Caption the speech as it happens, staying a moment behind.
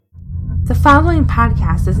The following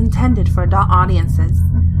podcast is intended for adult audiences.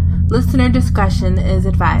 Listener discretion is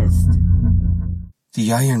advised.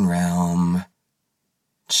 The Iron Realm,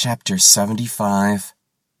 Chapter 75,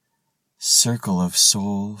 Circle of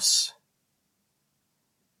Souls.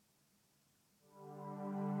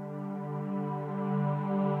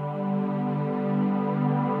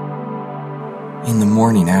 In the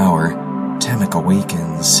morning hour, Temik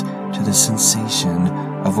awakens to the sensation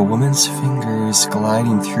of a woman's fingers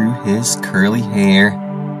gliding through his curly hair.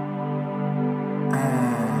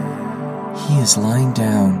 He is lying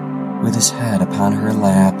down with his head upon her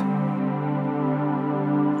lap,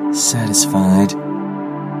 satisfied,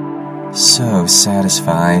 so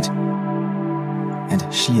satisfied,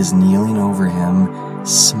 and she is kneeling over him,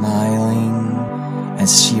 smiling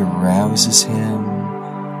as she arouses him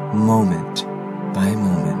moment by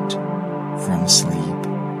moment from sleep.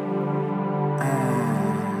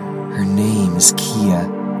 Her name is Kia,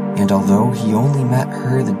 and although he only met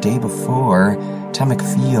her the day before, Temik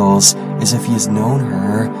feels as if he has known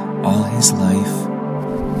her all his life.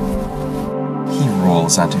 He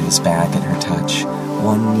rolls onto his back at her touch,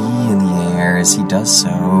 one knee in the air as he does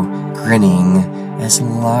so, grinning as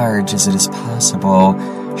large as it is possible,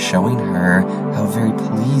 showing her how very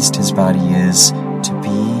pleased his body is to be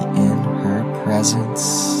in her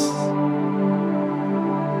presence.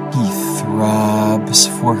 He throbs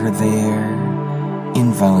for her there,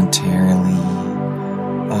 involuntarily,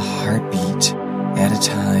 a heartbeat at a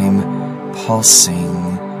time,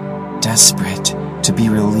 pulsing, desperate to be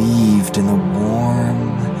relieved in the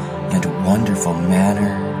warm and wonderful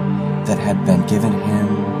manner that had been given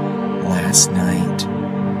him last night.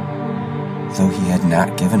 Though he had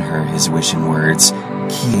not given her his wish in words,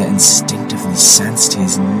 Kia instinctively sensed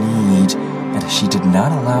his need, and she did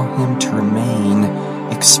not allow him to remain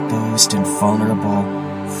exposed and vulnerable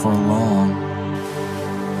for long.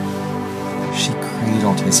 She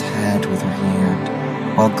cradled his head with her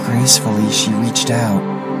hand, while gracefully she reached out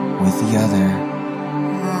with the other.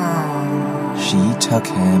 She took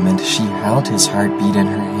him and she held his heartbeat in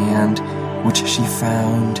her hand, which she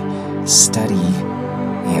found steady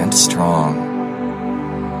and strong.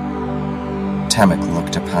 Temik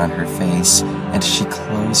looked upon her face, and she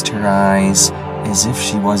closed her eyes as if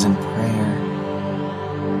she was in prayer.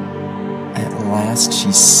 At last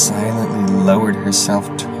she silently lowered herself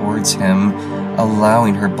towards him,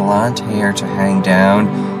 allowing her blonde hair to hang down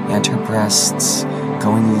and her breasts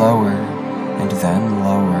going lower and then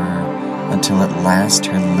lower until at last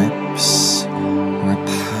her lips were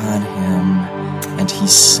upon him and he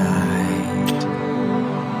sighed.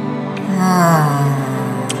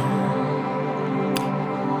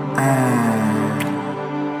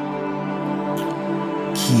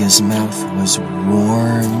 Kia's mouth was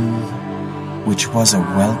warm, which was a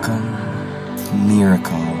welcome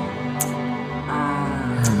miracle.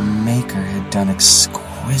 Her maker had done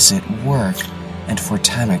exquisite work, and for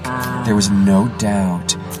Temik, there was no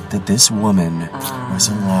doubt that this woman was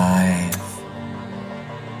alive.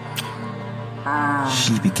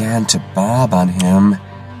 She began to bob on him,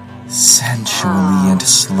 sensually and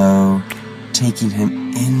slow, taking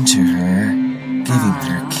him into her, giving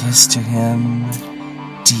her a kiss to him,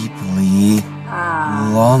 deeply,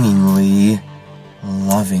 longingly,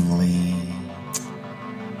 lovingly.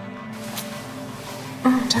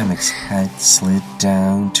 Temik's head slid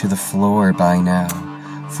down to the floor by now,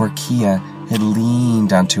 for Kia had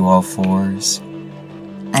leaned onto all fours.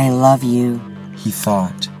 I love you, he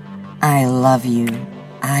thought. I love you,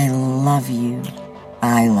 I love you,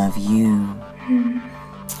 I love you.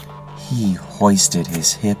 He hoisted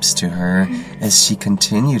his hips to her as she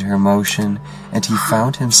continued her motion, and he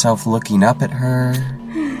found himself looking up at her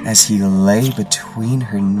as he lay between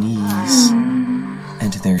her knees.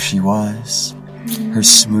 And there she was, her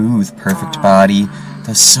smooth, perfect body,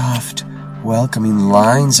 the soft, welcoming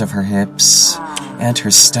lines of her hips, and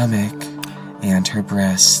her stomach, and her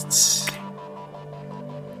breasts.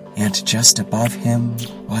 And just above him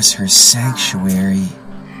was her sanctuary,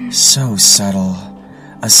 so subtle,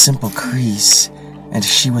 a simple crease, and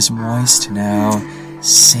she was moist now,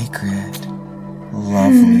 sacred,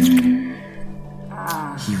 lovely.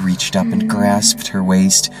 He reached up and grasped her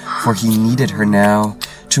waist, for he needed her now,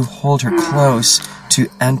 to hold her close, to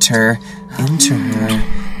enter into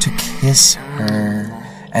her, to kiss her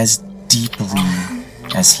as deeply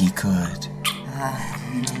as he could.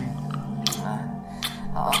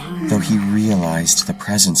 Though he realized the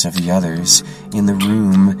presence of the others in the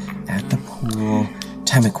room, at the pool,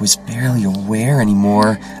 Temik was barely aware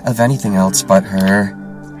anymore of anything else but her.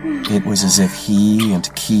 It was as if he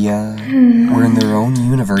and Kia were in their own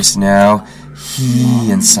universe now,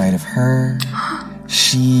 he inside of her,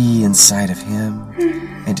 she inside of him,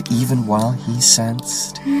 and even while he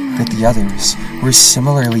sensed that the others were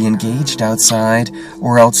similarly engaged outside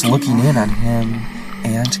or else looking in on him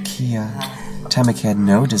and Kia, Temik had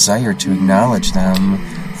no desire to acknowledge them,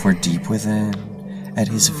 for deep within, at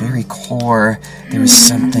his very core, there was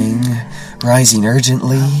something rising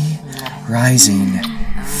urgently, rising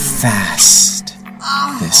fast.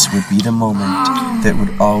 This would be the moment that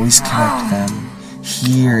would always connect them,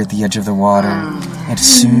 here at the edge of the water, and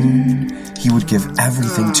soon he would give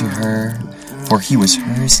everything to her, for he was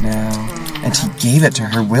hers now, and he gave it to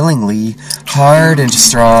her willingly, hard and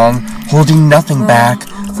strong, holding nothing back,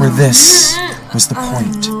 for this was the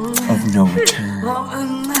point of no return.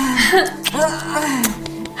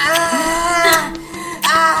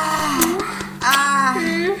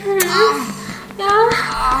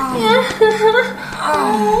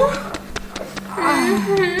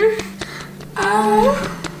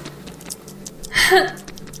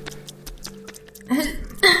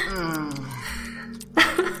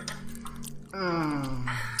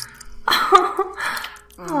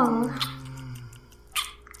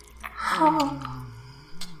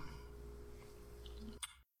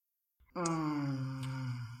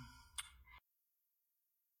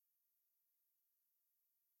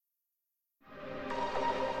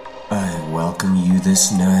 I welcome you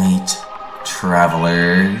this night,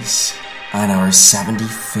 travelers, on our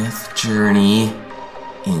 75th journey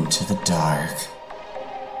into the dark.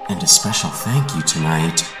 And a special thank you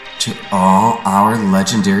tonight to all our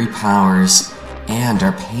legendary powers and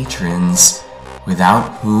our patrons,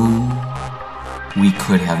 without whom we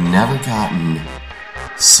could have never gotten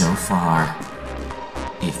so far.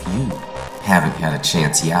 If you haven't had a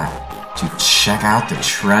chance yet to check out the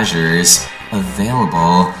treasures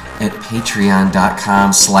available at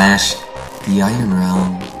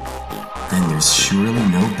patreon.com/theironrealm, then there's surely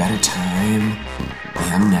no better time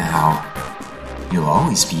than now. You'll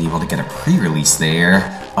always be able to get a pre-release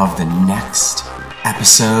there of the next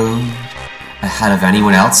episode ahead of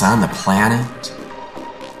anyone else on the planet.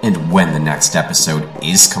 And when the next episode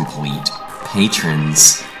is complete,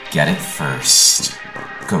 patrons get it first.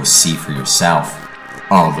 Go see for yourself.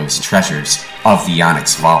 All those treasures of the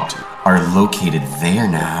Onyx Vault are located there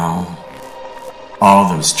now. All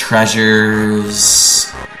those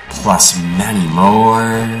treasures, plus many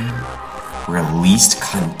more, released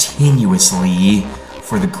continuously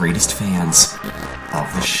for the greatest fans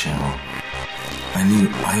of the show. A new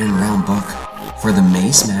Iron Realm book for the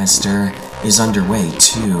Mace Master is underway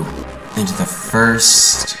too, and the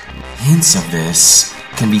first hints of this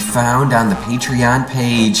can be found on the Patreon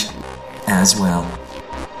page as well.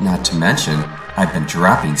 Not to mention, I've been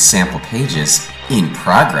dropping sample pages in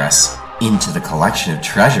progress into the collection of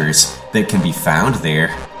treasures that can be found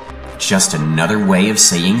there. Just another way of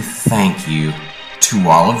saying thank you to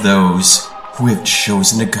all of those who have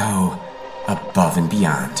chosen to go above and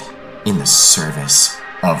beyond in the service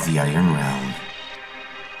of the Iron Realm.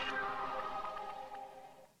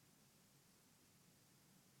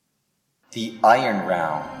 The Iron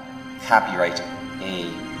Realm, copyright A.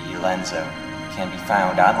 Lenzo, can be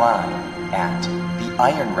found online at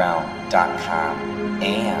theironrealm.com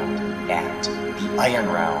and at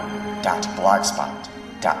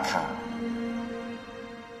theironrealm.blogspot.com.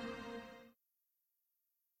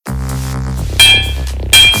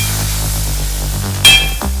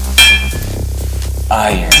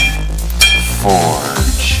 Iron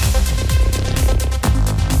Forge.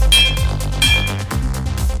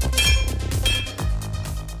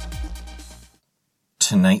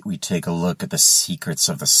 Tonight we take a look at the secrets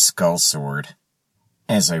of the Skull Sword,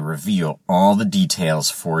 as I reveal all the details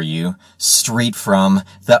for you, straight from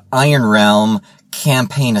the Iron Realm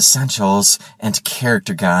Campaign Essentials and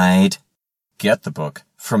Character Guide. Get the book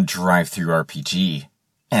from DriveThruRPG,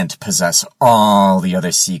 and possess all the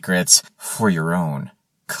other secrets for your own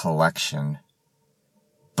collection.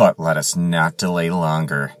 But let us not delay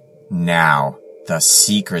longer. Now, the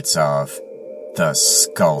secrets of the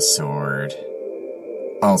Skull Sword.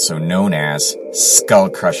 Also known as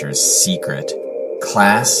Skullcrusher's Secret.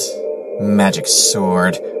 Class, Magic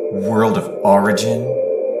Sword, World of Origin,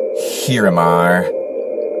 Hiramar.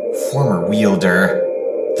 Former wielder,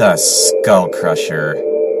 the Skullcrusher.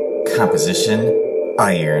 Composition,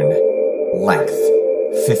 iron. Length,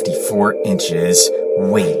 54 inches.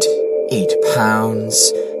 Weight, 8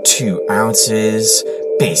 pounds, 2 ounces.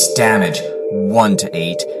 Base damage, 1 to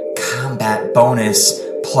 8. Combat bonus,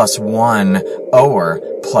 +1 or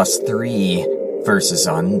 +3 versus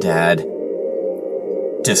undead.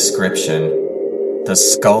 Description: the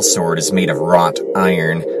Skull Sword is made of wrought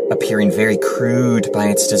iron, appearing very crude by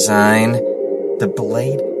its design. The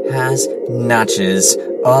blade has notches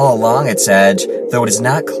all along its edge, though it is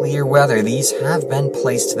not clear whether these have been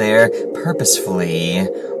placed there purposefully,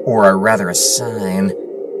 or are rather a sign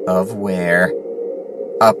of wear.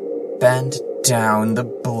 Up and down the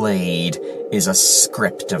blade is a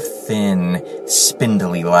script of thin,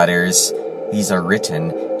 spindly letters. These are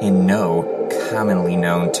written in no commonly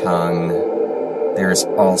known tongue. There is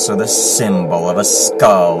also the symbol of a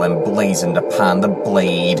skull emblazoned upon the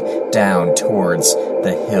blade down towards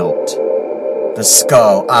the hilt. The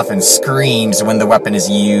skull often screams when the weapon is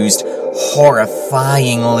used.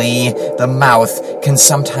 Horrifyingly, the mouth can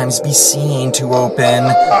sometimes be seen to open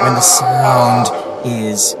when the sound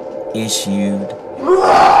is issued.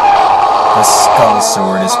 The skull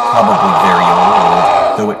sword is probably very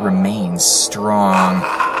old, though it remains strong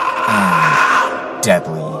and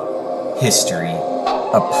deadly. History.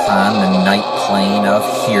 Upon the night plain of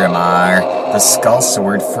Hiramar, the skull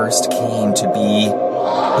sword first came to be.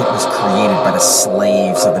 It was created by the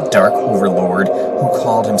slaves of the Dark Overlord, who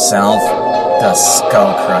called himself the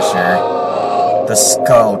Skull Crusher. The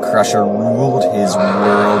Skull Crusher ruled his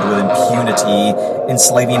world with impunity,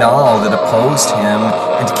 enslaving all that opposed him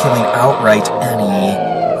and killing outright any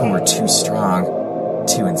who were too strong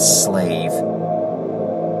to enslave.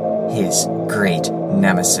 His great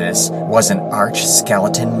nemesis was an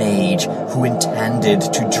arch-skeleton mage who intended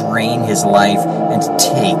to drain his life and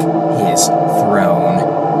take his throne.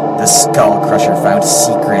 The Skull Crusher found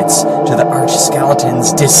secrets to the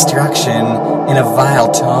arch-skeleton's destruction in a vile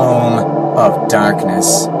tome of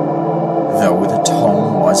darkness. Though the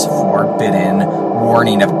tome was forbidden,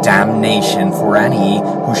 warning of damnation for any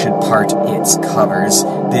who should part its covers,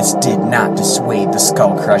 this did not dissuade the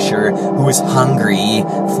Skull Crusher, who was hungry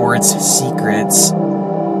for its secrets.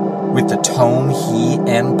 With the tome he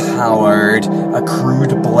empowered a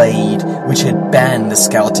crude blade, which had been the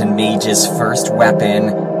skeleton mage's first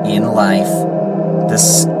weapon in life. The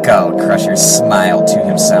Skull Crusher smiled to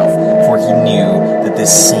himself, for he knew that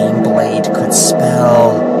this same blade could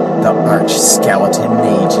spell the arch-skeleton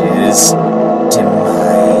mage's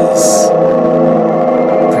demise.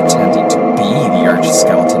 Pretending to be the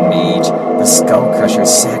arch-skeleton mage, the Skull Crusher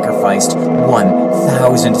sacrificed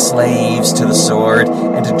 1,000 slaves to the sword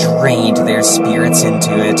and drained their spirits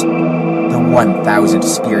into it. The 1,000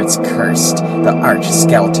 spirits cursed the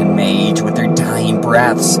arch-skeleton mage with their dying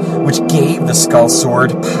breaths, which gave the skull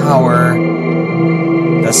sword power.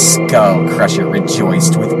 The Skull Crusher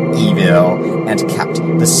rejoiced with evil and kept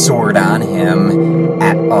the sword on him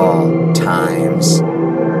at all times.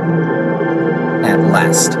 At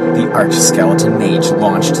last, the arch-skeleton mage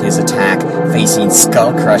launched his attack, facing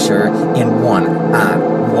Skull Crusher in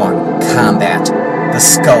one-on-one combat. The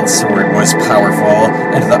skull sword was powerful,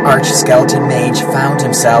 and the arch-skeleton mage found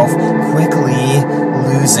himself quickly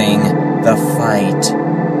losing the fight.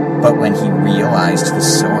 But when he realized the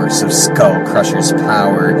source of Skull Crusher's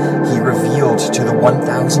power, he revealed to the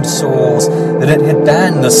 1,000 souls that it had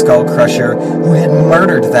been the Skull Crusher who had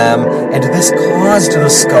murdered them, and this caused the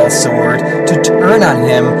Skull Sword to turn on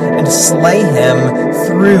him and slay him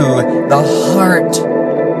through the heart.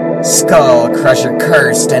 Skull Crusher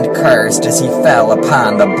cursed and cursed as he fell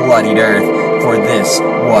upon the bloodied earth, for this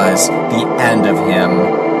was the end of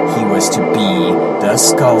him. He was to be the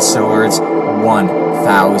Skull Sword's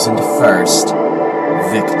 1,001st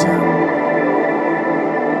victim.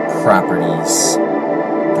 Properties.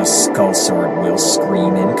 The Skull Sword will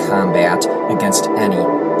scream in combat against any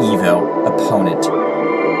evil opponent.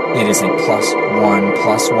 It is a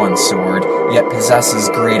 +1/+1 sword, yet possesses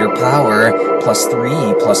greater power,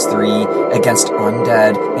 +3/+3 against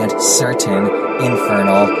undead and certain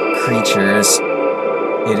infernal creatures.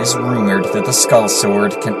 It is rumored that the Skull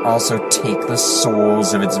Sword can also take the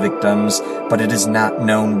souls of its victims, but it is not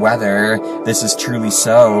known whether this is truly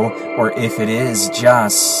so, or if it is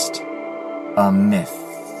just a myth.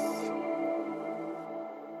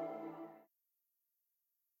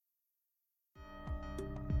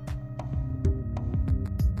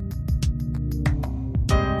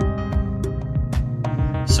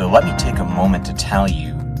 So let me take a moment to tell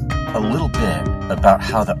you a little bit about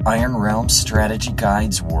how the Iron Realm strategy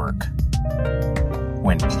guides work.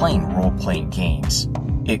 When playing role-playing games,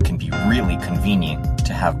 it can be really convenient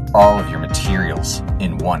to have all of your materials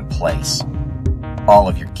in one place. All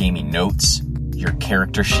of your gaming notes, your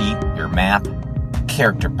character sheet, your map,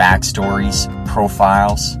 character backstories,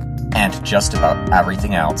 profiles, and just about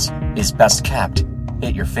everything else is best kept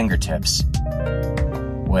at your fingertips.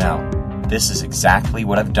 Well, this is exactly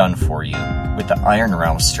what I've done for you with the Iron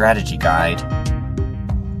Realm Strategy Guide.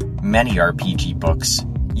 Many RPG books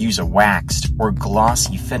use a waxed or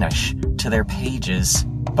glossy finish to their pages,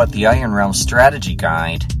 But the Iron Realm Strategy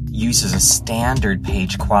Guide uses a standard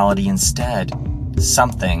page quality instead,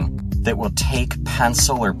 something that will take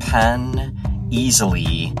pencil or pen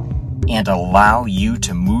easily and allow you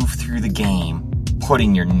to move through the game,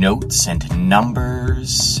 putting your notes and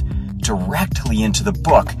numbers directly into the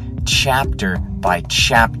book, chapter by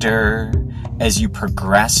chapter, as you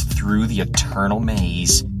progress through the eternal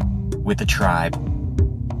maze with the tribe.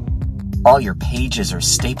 All your pages are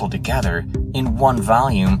stapled together in one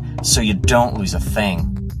volume so you don't lose a thing.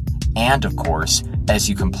 And of course, as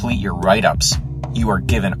you complete your write-ups, you are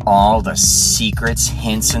given all the secrets,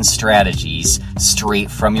 hints, and strategies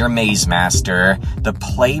straight from your Maze Master, the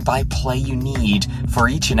play-by-play you need for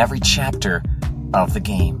each and every chapter of the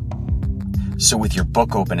game. So with your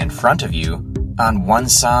book open in front of you, on one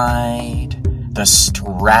side, the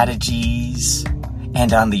strategies,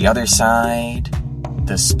 and on the other side,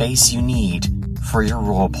 the space you need for your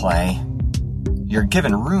roleplay. You're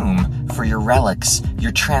given room for your relics,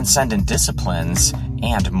 your transcendent disciplines,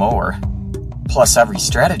 and more. Plus, every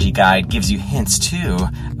strategy guide gives you hints, too,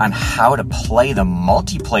 on how to play the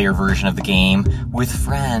multiplayer version of the game with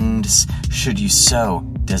friends, should you so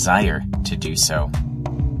desire to do so.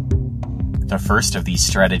 The first of these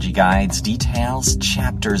strategy guides details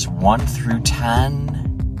chapters 1 through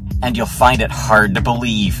 10, and you'll find it hard to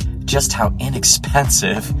believe just how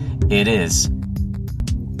inexpensive it is.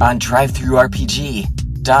 On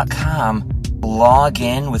DriveThruRPG.com, log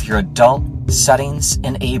in with your adult settings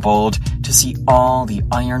enabled to see all the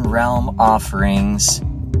Iron Realm offerings.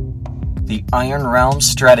 The Iron Realm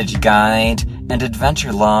Strategy Guide and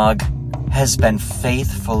Adventure Log has been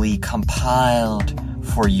faithfully compiled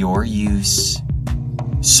for your use.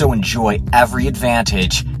 So enjoy every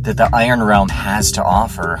advantage that the Iron Realm has to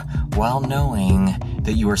offer, while knowing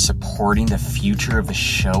that you are supporting the future of the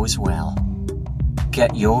show as well.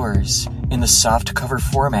 Get yours in the softcover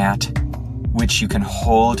format, which you can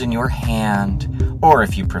hold in your hand, or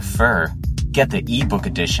if you prefer, get the ebook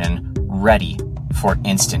edition ready for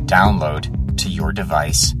instant download to your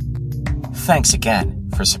device. Thanks again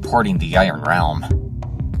for supporting the Iron Realm,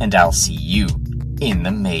 and I'll see you in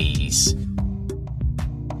the maze.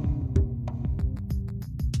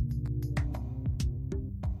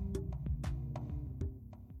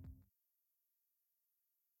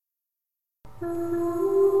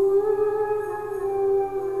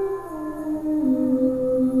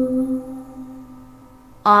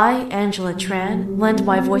 I, Angela Tran, lend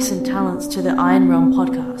my voice and talents to the Iron Realm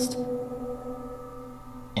podcast.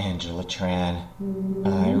 Angela Tran,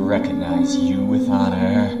 I recognize you with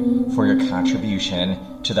honor for your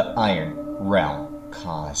contribution to the Iron Realm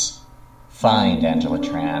cause. Find Angela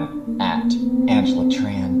Tran at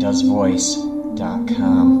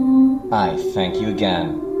AngelaTranDoesVoice.com. I thank you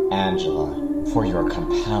again, Angela, for your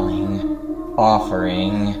compelling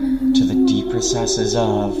offering to the deep recesses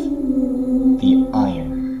of the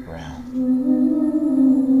Iron Realm.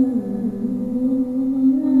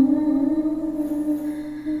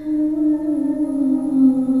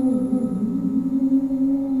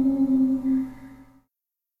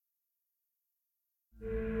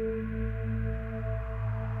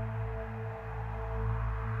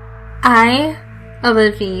 I,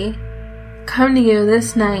 Olivia, come to you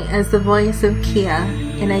this night as the voice of Kia,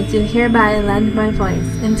 and I do hereby lend my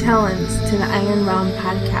voice and talents to the Iron Realm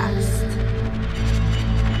podcast.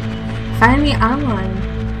 Find me online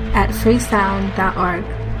at freesound.org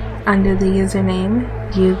under the username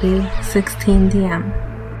UB16DM.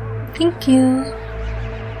 Thank you.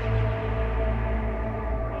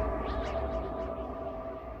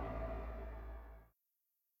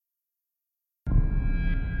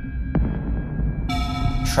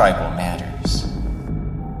 Tribal Matters.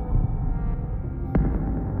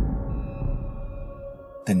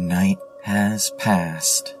 The night has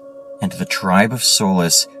passed, and the tribe of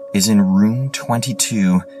Solus is in room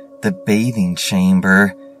 22, the bathing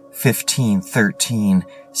chamber, 15, 13,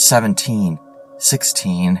 17,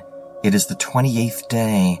 16. It is the 28th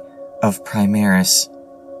day of Primaris,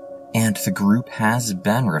 and the group has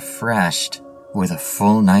been refreshed with a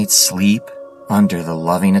full night's sleep under the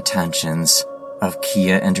loving attentions of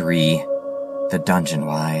Kia and Ree, the Dungeon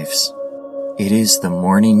Wives. It is the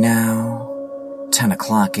morning now, 10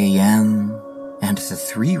 o'clock a.m., and the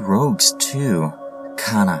three rogues, too,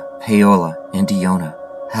 Kana, Paola, and Diona,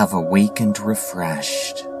 have awakened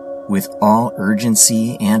refreshed. With all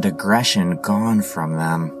urgency and aggression gone from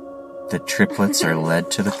them, the triplets are led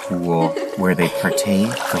to the pool, where they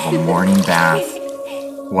partake of a morning bath,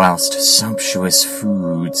 whilst sumptuous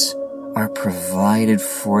foods are provided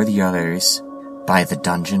for the others by the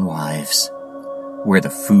Dungeon Wives. Where the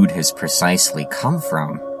food has precisely come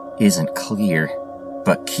from isn't clear,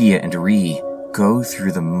 But Kia and Ree go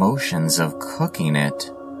through the motions of cooking it,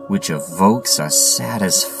 which evokes a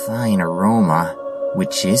satisfying aroma,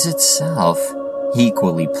 which is itself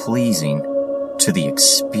equally pleasing to the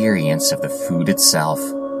experience of the food itself.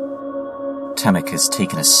 Temik has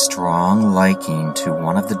taken a strong liking to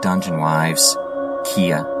one of the dungeon wives,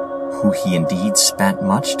 Kia, who he indeed spent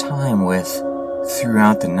much time with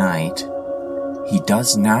throughout the night. He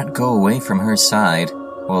does not go away from her side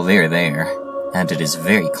while they're there, and it is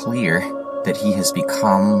very clear that he has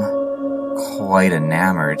become quite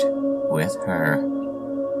enamored with her.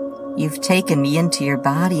 You've taken me into your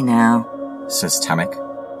body now, Says Temik.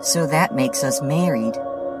 so that makes us married.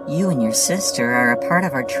 You and your sister are a part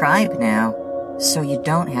of our tribe now, so you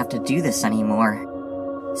don't have to do this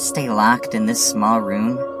anymore. Stay locked in this small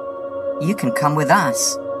room. You can come with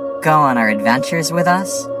us, go on our adventures with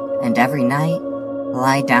us, and every night,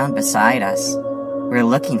 lie down beside us. We're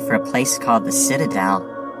looking for a place called the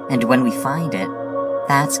Citadel, and when we find it,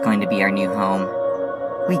 that's going to be our new home.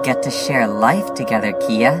 We get to share life together,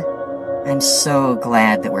 Kia. I'm so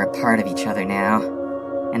glad that we're a part of each other now,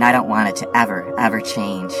 and I don't want it to ever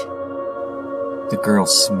change. The girl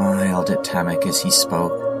smiled at Temik as he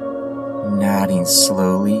spoke, nodding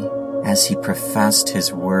slowly as he professed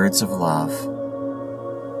his words of love.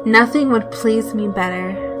 Nothing would please me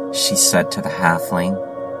better She said to the halfling.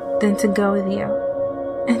 than to go with you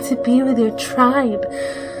and to be with your tribe.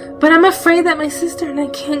 But I'm afraid that my sister and I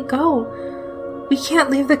can't go. We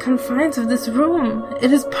can't leave the confines of this room.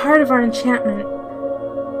 It is part of our enchantment.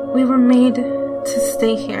 We were made to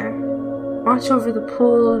stay here, watch over the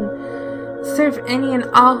pool, and serve any and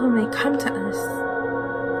all who may come to us.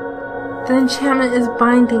 The enchantment is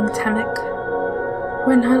binding, Temik.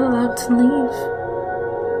 We're not allowed to leave.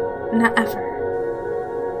 Not ever.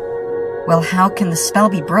 Well, how can the spell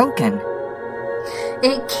be broken?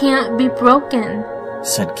 It can't be broken.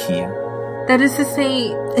 Said Kia. That is to say,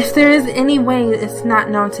 if there is any way, it's not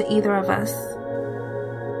known to either of us.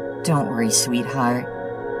 Don't worry, sweetheart.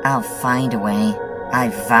 I'll find a way. I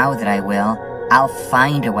vow that I will. I'll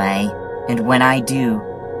find a way. And when I do,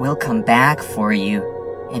 we'll come back for you,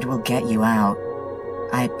 and we'll get you out.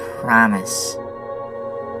 I promise.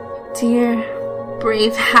 Dear,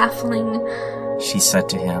 brave halfling, She said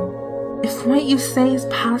to him. if what you say is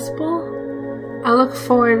possible, I look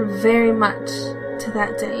forward very much to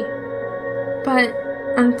that day. But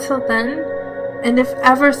until then, and if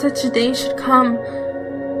ever such a day should come,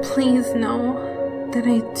 please know that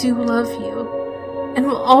I do love you, and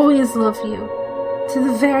will always love you, to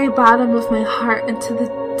the very bottom of my heart and to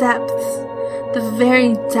the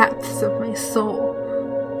very depths of my soul.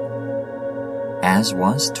 As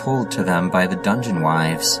was told to them by the dungeon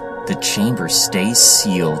wives, the chamber stays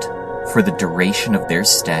sealed for the duration of their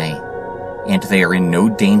stay, and they are in no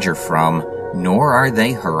danger from, nor are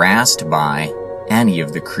they harassed by, any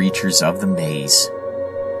of the creatures of the maze.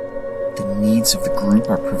 The needs of the group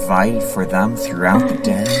are provided for them throughout the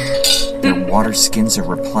day. Their water skins are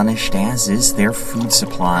replenished, as is their food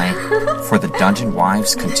supply, for the dungeon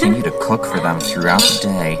wives continue to cook for them throughout the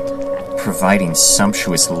day, providing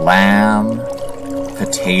sumptuous lamb,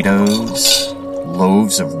 potatoes,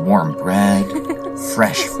 loaves of warm bread,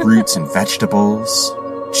 fresh fruits and vegetables,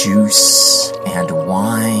 juice and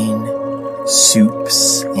wine,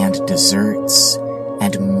 soups and desserts,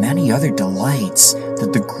 and many other delights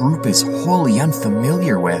that the group is wholly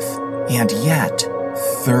unfamiliar with, and yet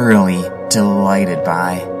thoroughly delighted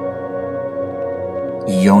by.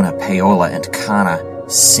 Iona, Paola, and Kana,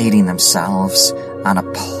 sating themselves on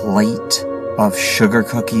a plate of sugar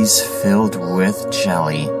cookies filled with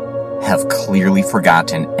jelly, have clearly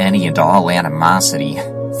forgotten any and all animosity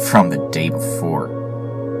from the day before.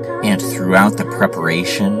 And throughout the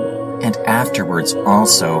preparation, and afterwards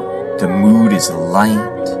also, the mood is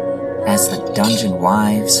light as the dungeon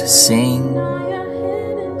wives sing.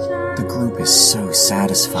 The group is so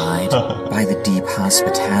satisfied by the deep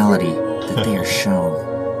hospitality that they are shown,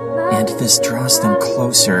 and this draws them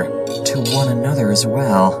closer to one another as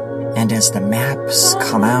well. And as the maps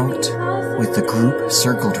come out, with the group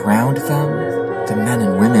circled round them, the men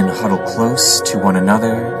and women huddle close to one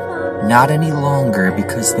another, not any longer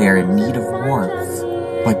because they are in need of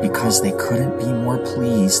warmth, but because they couldn't be more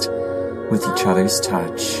pleased with each other's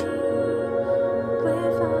touch.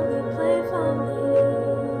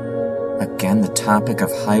 Again, the topic of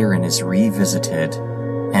Hiren is revisited,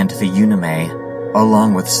 and the Unime,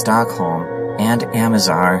 along with Stockholm and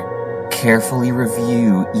Amazar, carefully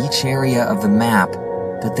review each area of the map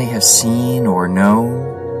that they have seen or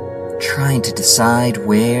known, trying to decide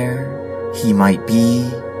where he might be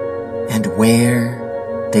and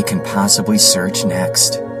where they can possibly search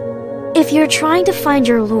next. If you're trying to find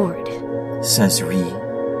your lord, says Ree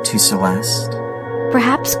to Celeste.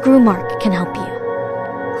 perhaps Grumark can help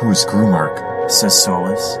you. Who's Grumark? Says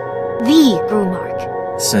Solus. The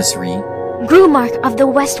Grumark. Says Ree. Grumark of the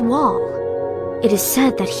West Wall. It is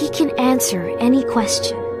said that he can answer any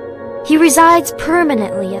question. He resides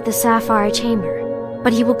permanently at the Sapphire Chamber,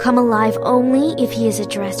 but he will come alive only if he is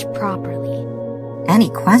addressed properly. Any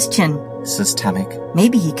question? Says Temik.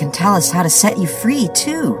 Maybe he can tell us how to set you free,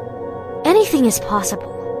 too. Anything is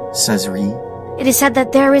possible. Says Ree. It is said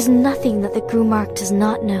that there is nothing that the Grumark does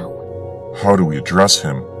not know. How do we address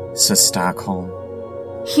him? Says Stockholm.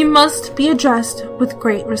 He must be addressed with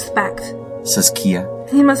great respect. Says Kia.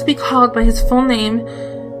 He must be called by his full name,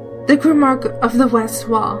 the Grumark of the West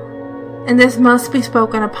Wall, and this must be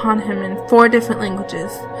spoken upon him in 4 different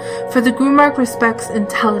languages, for the Grumark respects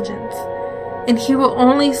intelligence, and he will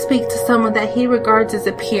only speak to someone that he regards as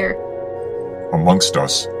a peer. Amongst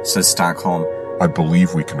us, Says Stockholm. I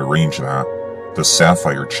believe we can arrange that. The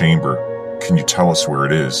Sapphire Chamber. Can you tell us where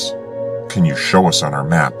it is? Can you show us on our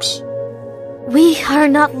maps? We are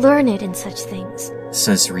not learned in such things.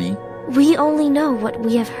 Says Ree. We only know what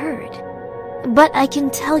we have heard. But I can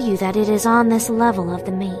tell you that it is on this level of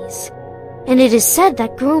the maze. And it is said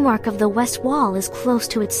that Grumark of the West Wall is close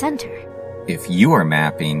to its center. If you are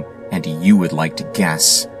mapping and you would like to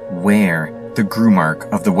guess where the Grumark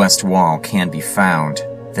of the West Wall can be found,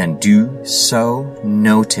 then do so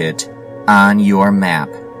noted on your map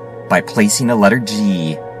by placing a letter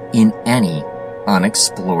G in any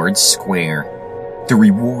unexplored square. The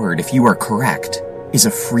reward, if you are correct, is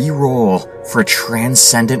a free roll for a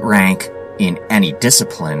transcendent rank in any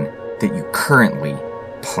discipline that you currently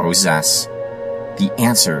possess. The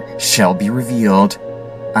answer shall be revealed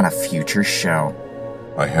on a future show.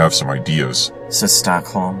 I have some ideas, says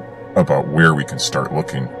Stockholm, about where we can start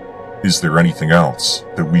looking. Is there anything else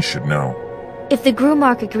that we should know? If the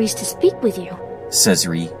Grumark agrees to speak with you, says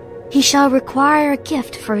Ree. He shall require a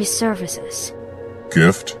gift for his services.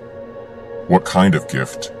 Gift? What kind of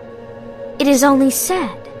gift? It is only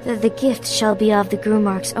said that the gift shall be of the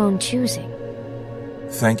Grumark's own choosing.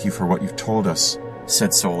 Thank you for what you've told us,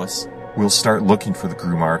 said Solus. We'll start looking for the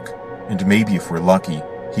Grumark, and maybe if we're lucky,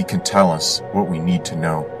 he can tell us what we need to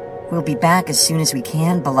know. We'll be back as soon as we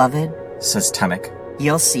can, beloved, says Temik.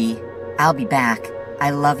 You'll see. I'll be back.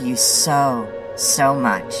 I love you so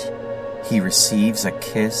much. He receives a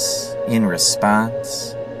kiss in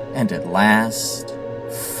response, and at last,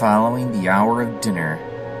 following the hour of dinner,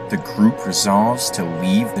 the group resolves to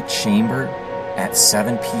leave the chamber at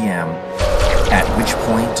 7 p.m., at which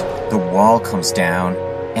point the wall comes down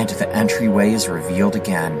and the entryway is revealed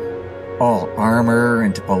again. All armor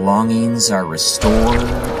and belongings are restored,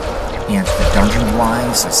 and the dungeon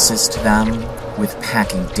wives assist them with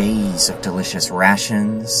packing days of delicious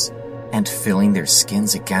rations and filling their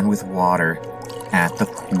skins again with water at the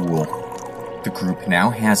pool. The group now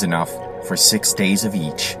has enough for 6 days of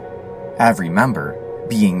each, every member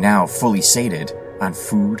being now fully sated on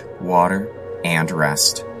food, water, and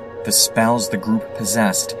rest. The spells the group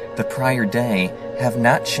possessed the prior day have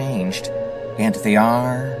not changed, and they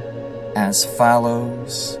are as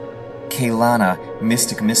follows. Kaelana,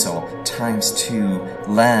 Mystic Missile, ×2.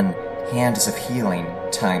 Len, Hands of Healing,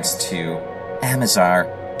 ×2. Amazar,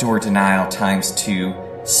 Door Denial,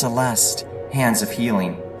 ×2. Celeste, Hands of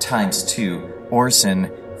Healing, ×2.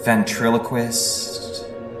 Orson, Ventriloquist.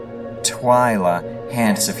 Twyla,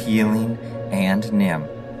 Hands of Healing, and Nim,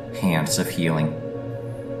 Hands of Healing.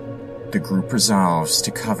 The group resolves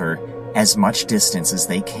to cover as much distance as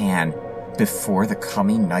they can before the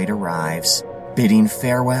coming night arrives, bidding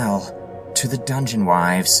farewell to the dungeon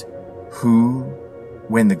wives, who,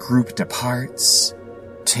 when the group departs,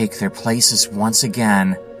 take their places once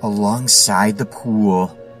again alongside the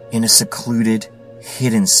pool in a secluded,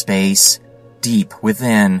 hidden space deep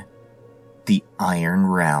within the Iron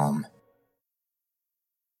Realm.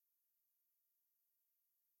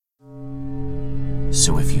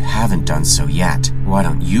 So if you haven't done so yet, why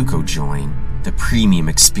don't you go join the premium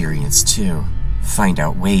experience too? Find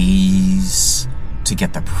out ways to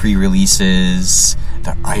get the pre-releases,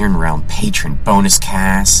 the Iron Realm patron bonus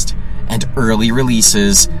cast, and early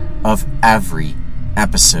releases of every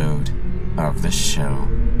episode of the show.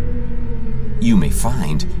 You may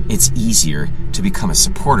find it's easier to become a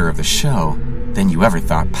supporter of the show than you ever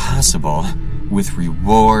thought possible, with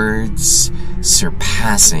rewards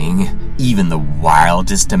surpassing even the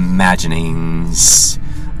wildest imaginings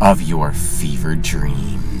of your fevered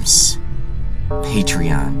dreams.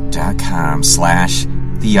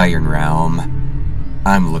 Patreon.com/The Iron Realm.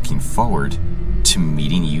 I'm looking forward to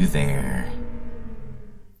meeting you there.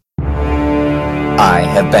 I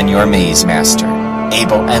have been your maze master,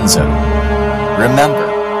 Abel Enzo. Remember,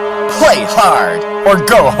 play hard or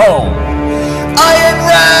go home. Iron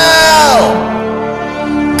Realm!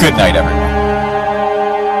 Good night, everyone.